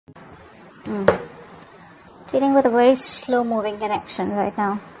Dealing with a very slow moving connection right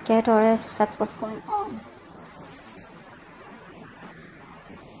now. Okay, Taurus, that's what's going on.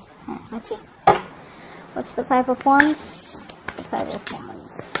 Let's see. What's the Five of Wands? The Five of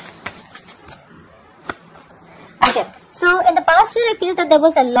Wands. Okay, so in the past year, I feel that there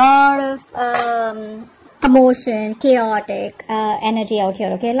was a lot of commotion, chaotic energy out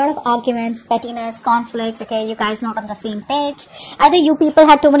here, okay? A lot of arguments, pettiness, conflicts, okay? You guys not on the same page. Either you people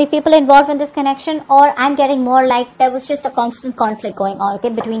had too many people involved in this connection, or I'm getting more like there was just a constant conflict going on, okay,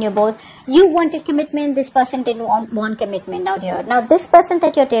 between you both. You wanted commitment, this person didn't want commitment out here. Now, this person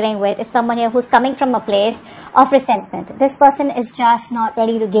that you're dealing with is someone here who's coming from a place of resentment. This person is just not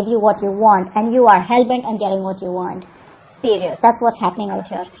ready to give you what you want, and you are hell-bent on getting what you want. Period. That's what's happening out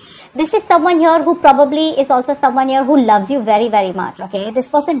here. This is someone here who probably is also someone here who loves you very, very much, okay? This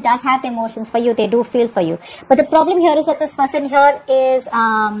person does have emotions for you. They do feel for you. But the problem here is that this person here is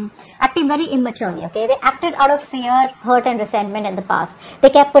acting very immaturely, okay? They acted out of fear, hurt and resentment in the past. They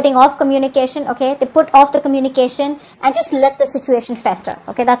kept putting off communication, okay? They put off the communication and just let the situation fester,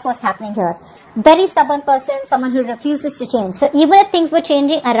 okay? That's what's happening here. Very stubborn person, someone who refuses to change. So even if things were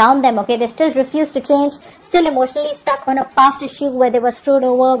changing around them, okay, they still refuse to change, still emotionally stuck on a past issue where they were screwed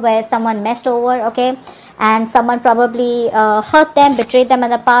over, where someone messed over, okay, and someone probably hurt them, betrayed them in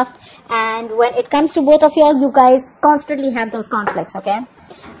the past. And when it comes to both of you all, you guys constantly have those conflicts, okay?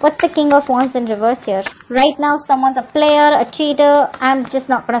 What's the King of Wands in reverse here? Right now, someone's a player, a cheater. I'm just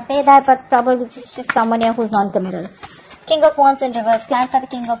not going to say that, but probably it's just someone here who's non-committal. King of Wands in reverse. Clarify the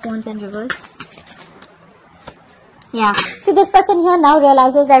King of Wands in reverse. Yeah. See, this person here now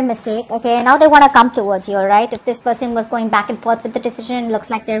realizes their mistake. Okay. Now they want to come towards you, right? If this person was going back and forth with the decision, it looks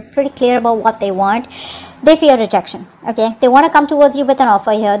like they're pretty clear about what they want. They fear rejection. Okay. They want to come towards you with an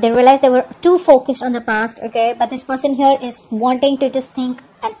offer here. They realize they were too focused on the past. Okay. But this person here is wanting to just think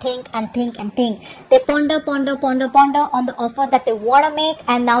and think and think and think. They ponder on the offer that they want to make.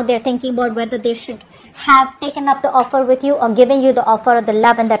 And now they're thinking about whether they should have taken up the offer with you or given you the offer of the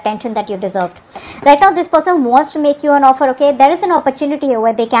love and the attention that you deserved. Right now, this person wants to make you an offer, okay? There is an opportunity here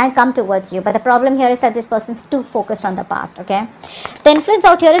where they can come towards you. But the problem here is that this person's too focused on the past, okay? The influence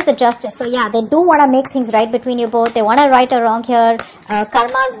out here is the justice. So, yeah, they do want to make things right between you both. They want to right or wrong here.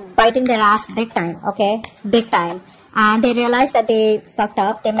 Karma's biting their ass big time, okay? Big time. And they realize that they fucked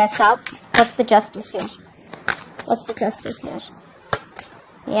up, they messed up. What's the justice here? What's the justice here?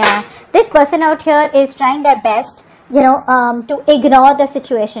 Yeah, this person out here is trying their best, you know, to ignore the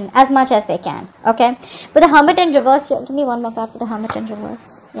situation as much as they can, okay? But the Hermit in reverse here, give me one more card for the Hermit in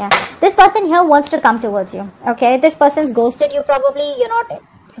reverse. Yeah, this person here wants to come towards you, okay? This person's ghosted you probably, you're not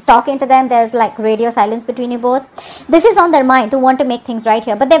talking to them, there's like radio silence between you both. This is on their mind to want to make things right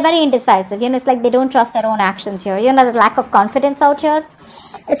here, but they're very indecisive, you know, it's like they don't trust their own actions here, you know, there's lack of confidence out here.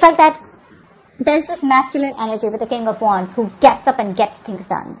 It's like that. There's this masculine energy with the King of Wands who gets up and gets things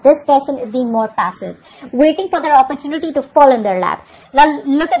done. This person is being more passive, waiting for their opportunity to fall in their lap. Now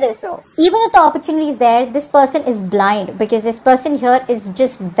look at this, bro. Even if the opportunity is there, this person is blind because this person here is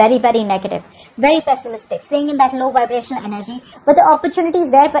just very, very negative, very pessimistic, staying in that low vibrational energy. But the opportunity is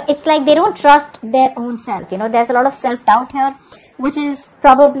there, but it's like they don't trust their own self. You know, there's a lot of self-doubt here, which is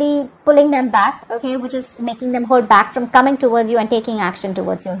probably pulling them back, okay, which is making them hold back from coming towards you and taking action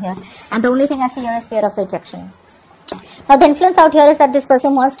towards you here. And the only thing I see here is fear of rejection. Now, the influence out here is that this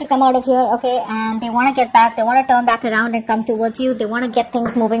person wants to come out of here, okay, and they want to get back, they want to turn back around and come towards you. They want to get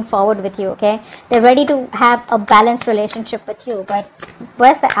things moving forward with you, okay. They're ready to have a balanced relationship with you, but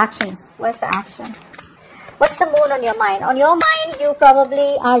where's the action? Where's the action? What's the moon on your mind? On your mind, you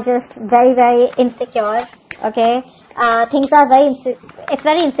probably are just very, very insecure, okay. Things are it's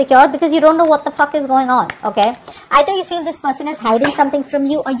very insecure because you don't know what the fuck is going on, okay? Either you feel this person is hiding something from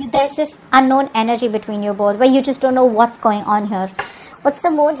you, or there's this unknown energy between you both where you just don't know what's going on here. What's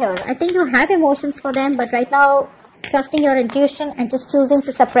the moon here? I think you have emotions for them, but right now trusting your intuition and just choosing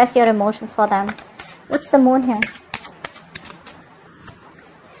to suppress your emotions for them. What's the moon here?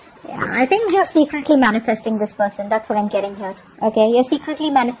 Yeah, I think you're secretly manifesting this person. That's what I'm getting here. Okay, you're secretly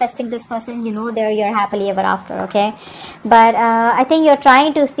manifesting this person. You know you're happily ever after, okay? But I think you're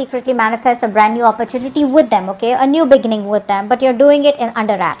trying to secretly manifest a brand new opportunity with them, okay? A new beginning with them, but you're doing it in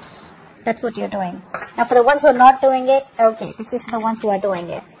under wraps. That's what you're doing. Now, for the ones who are not doing it, okay, this is for the ones who are doing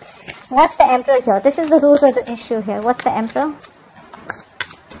it. What's the Emperor here? This is the root of the issue here. What's the Emperor?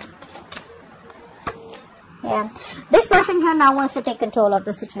 Yeah, this person here now wants to take control of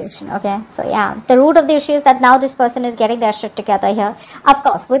the situation, okay? So yeah, the root of the issue is that now this person is getting their shit together here. Of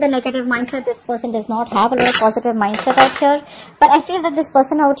course, with a negative mindset, this person does not have a very positive mindset out here. But I feel that this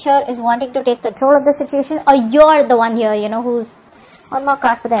person out here is wanting to take control of the situation, or you're the one here, you know, who's... One more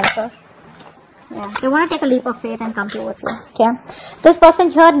card for the Emperor. Yeah, they want to take a leap of faith and come towards you. Okay, this person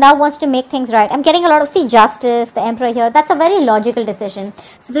here now wants to make things right. I'm getting a lot of, see, justice, the emperor here. That's a very logical decision.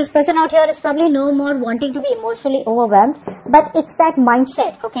 So this person out here is probably no more wanting to be emotionally overwhelmed, but it's that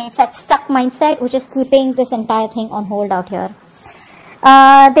mindset. Okay, it's that stuck mindset which is keeping this entire thing on hold out here.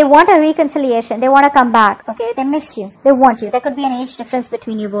 They want a reconciliation. They want to come back. Okay, they miss you. They want you. There could be an age difference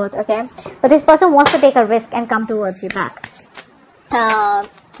between you both. Okay, but this person wants to take a risk and come towards you back.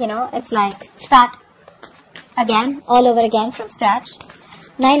 You know, it's like start again, all over again from scratch.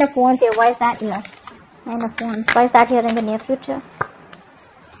 9 of Wands here. Why is that here? 9 of Wands. Why is that here in the near future?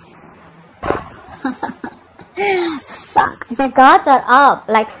 Fuck. Their guards are up,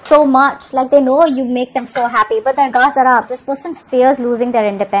 like so much. Like they know you make them so happy, but their guards are up. This person fears losing their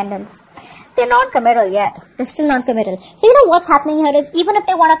independence. They're not committal yet. They're still not committal. So you know what's happening here is, even if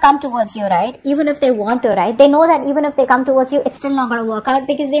they want to come towards you, right? Even if they want to, right? They know that even if they come towards you, it's still not going to work out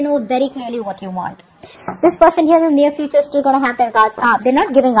because they know very clearly what you want. This person here in the near future is still going to have their guards up. They're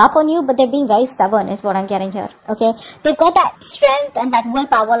not giving up on you, but they're being very stubborn is what I'm getting here. Okay? They've got that strength and that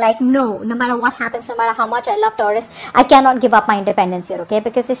willpower, like no matter what happens, no matter how much I love Taurus, I cannot give up my independence here. Okay?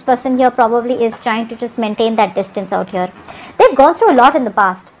 Because this person here probably is trying to just maintain that distance out here. They've gone through a lot in the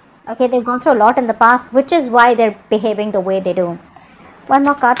past. Okay, they've gone through a lot in the past, which is why they're behaving the way they do. One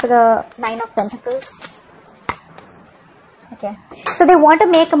more card for the 9 of Pentacles. Okay, so they want to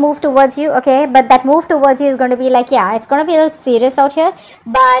make a move towards you, okay, but that move towards you is going to be like, yeah, it's going to be a little serious out here,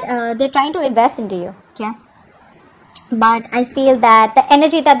 but they're trying to invest into you, okay. But I feel that the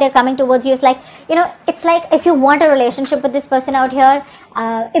energy that they're coming towards you is like, you know, it's like if you want a relationship with this person out here,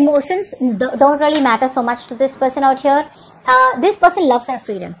 emotions don't really matter so much to this person out here. This person loves their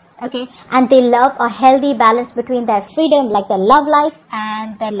freedom. Okay, and they love a healthy balance between their freedom, like their love life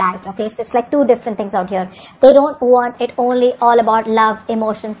and their life. Okay, so it's like two different things out here. They don't want it only all about love,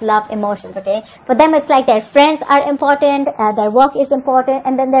 emotions. Okay, for them it's like their friends are important, their work is important,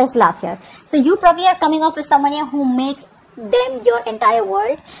 and then there's love here. So you probably are coming off as someone here who makes them your entire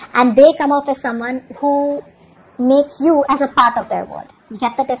world, and they come off as someone who makes you as a part of their world. You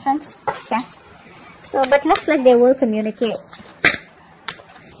get the difference? Okay. So, but looks like they will communicate.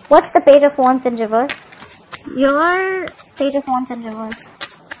 What's the Page of Wands in reverse? Your Page of Wands in reverse.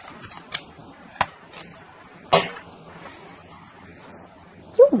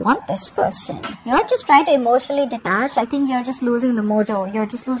 You want this person. You're just trying to emotionally detach. I think you're just losing the mojo. You're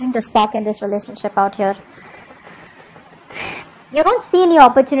just losing the spark in this relationship out here. You don't see any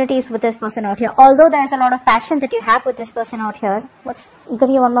opportunities with this person out here. Although there's a lot of passion that you have with this person out here. Give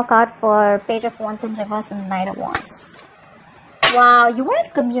me one more card for Page of Wands in reverse and Knight of Wands. Wow, you want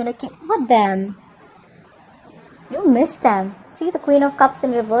to communicate with them. You miss them. See the Queen of Cups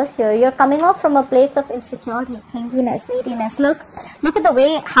in reverse here. You're coming off from a place of insecurity, clinginess, neediness. Look at the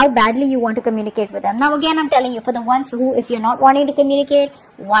way, how badly you want to communicate with them. Now again, I'm telling you, for the ones who, if you're not wanting to communicate,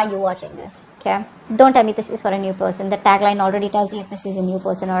 why are you watching this? Okay? Don't tell me this is for a new person. The tagline already tells you if this is a new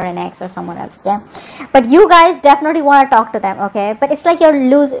person or an ex or someone else. Okay? But you guys definitely want to talk to them. Okay? But it's like you're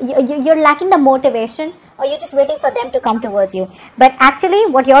lacking the motivation, or you're just waiting for them to come towards you. But actually,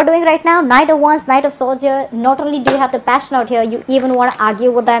 what you're doing right now, Knight of Wands, Knight of Swords here, not only do you have the passion out here, you even want to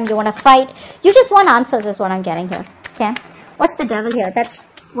argue with them, you want to fight. You just want answers is what I'm getting here. Okay? What's the Devil here? That's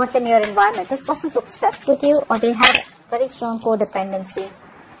what's in your environment. This person's obsessed with you, or they have very strong codependency.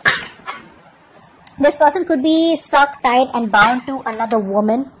 This person could be stuck, tied and bound to another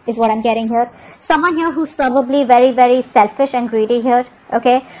woman is what I'm getting here. Someone here who's probably very, very selfish and greedy here.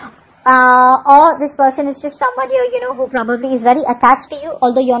 Okay? Or this person is just someone here, you know, who probably is very attached to you,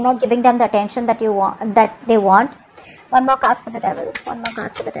 although you're not giving them the attention that you want, that they want. One more card for the Devil. One more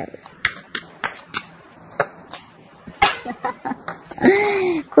card for the Devil.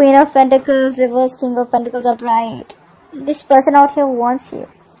 Queen of Pentacles, reverse, King of Pentacles upright. This person out here wants you.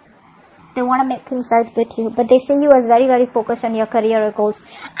 They want to make things right with you, but they see you as very, very focused on your career or goals.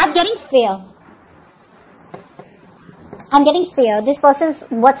 I'm getting fear. I'm getting fear. This person's,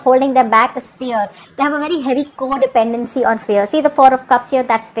 what's holding them back is fear. They have a very heavy codependency on fear. See the Four of Cups here,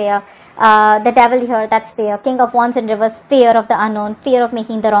 that's fear. The Devil here, that's fear. King of Wands in reverse, fear of the unknown, fear of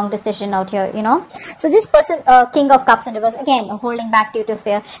making the wrong decision out here, you know. So this person, King of Cups in reverse, again, holding back due to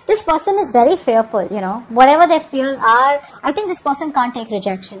fear. This person is very fearful, you know. Whatever their fears are, I think this person can't take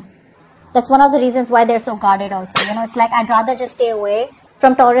rejection. That's one of the reasons why they're so guarded also. You know, it's like, I'd rather just stay away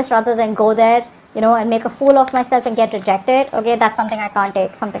from Taurus rather than go there, you know, and make a fool of myself and get rejected. Okay, that's something I can't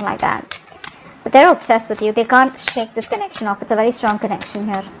take, something like that. But they're obsessed with you. They can't shake this connection off. It's a very strong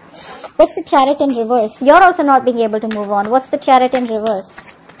connection here. What's the Chariot in reverse? You're also not being able to move on. What's the Chariot in reverse?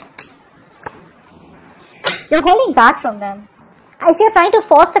 You're holding back from them. If you're trying to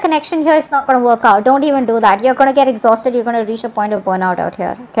force the connection here, it's not going to work out. Don't even do that. You're going to get exhausted. You're going to reach a point of burnout out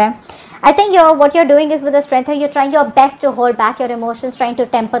here. Okay. I think what you're doing is with the strength here, you're trying your best to hold back your emotions, trying to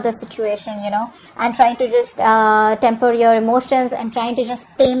temper the situation, you know, and trying to just temper your emotions and trying to just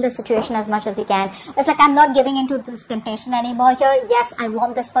tame the situation as much as you can. It's like, I'm not giving into this temptation anymore here. Yes, I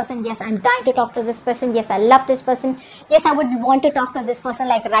want this person. Yes, I'm dying to talk to this person. Yes, I love this person. Yes, I would want to talk to this person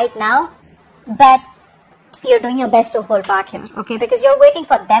like right now. But you're doing your best to hold back here, okay, because you're waiting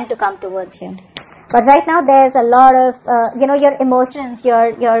for them to come towards you. But right now there's a lot of you know, your emotions,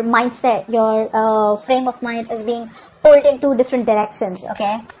 your mindset, your frame of mind is being pulled in two different directions.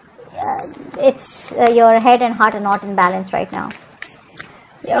 Okay, it's your head and heart are not in balance right now.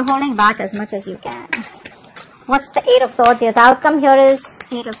 You're holding back as much as you can. What's the Eight of Swords here? The outcome here is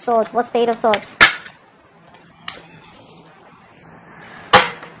Eight of Swords. What's the Eight of Swords?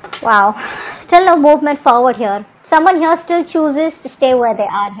 Wow, still no movement forward here. Someone here still chooses to stay where they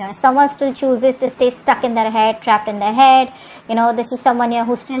are here. Someone still chooses to stay stuck in their head, trapped in their head. You know, this is someone here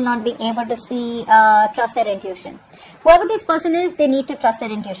who's still not being able to see, trust their intuition. Whoever this person is, they need to trust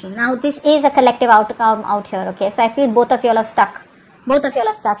their intuition. Now, this is a collective outcome out here, okay? So, I feel both of you are stuck. Both of you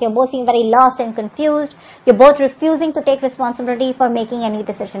are stuck. You're both being very lost and confused. You're both refusing to take responsibility for making any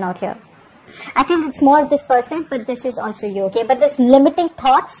decision out here. I feel it's more of this person, but this is also you, okay? But this limiting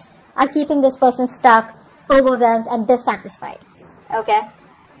thoughts are keeping this person stuck, overwhelmed and dissatisfied. Okay,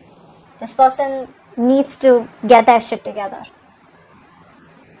 this person needs to get their shit together.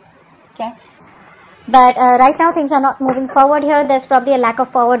 Okay, but right now things are not moving forward here. There's probably a lack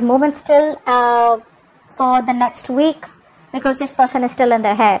of forward movement still for the next week, because this person is still in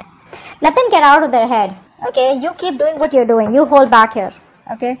their head. Let them get out of their head. Okay, you keep doing what you're doing. You hold back here.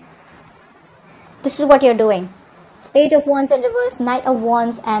 Okay, this is what you're doing. Eight of Wands in reverse, Knight of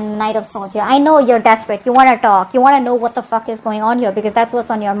Wands and Knight of Swords here. I know you're desperate. You want to talk. You want to know what the fuck is going on here, because that's what's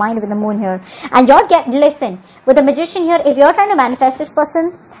on your mind with the moon here. And listen, with the Magician here, if you're trying to manifest this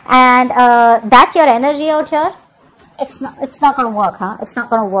person and that's your energy out here, it's not going to work, huh? It's not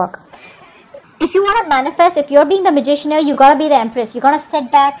going to work. If you want to manifest, if you're being the Magician here, you got to be the Empress. You got to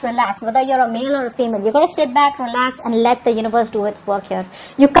sit back, relax. Whether you're a male or a female, you got to sit back, relax, and let the universe do its work here.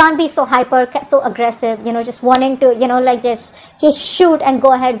 You can't be so hyper, so aggressive, you know, just wanting to, you know, like this, just shoot and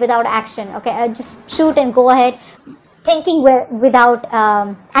go ahead without action, okay? Just shoot and go ahead, thinking without,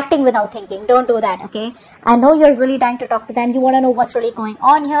 acting without thinking. Don't do that, okay? I know you're really dying to talk to them. You want to know what's really going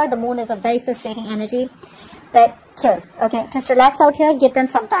on here. The moon is a very frustrating energy, but chill, okay? Just relax out here. Give them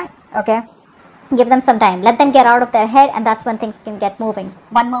some time, okay? Give them some time. Let them get out of their head, and that's when things can get moving.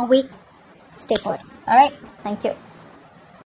 One more week. Stay put. Alright? Thank you.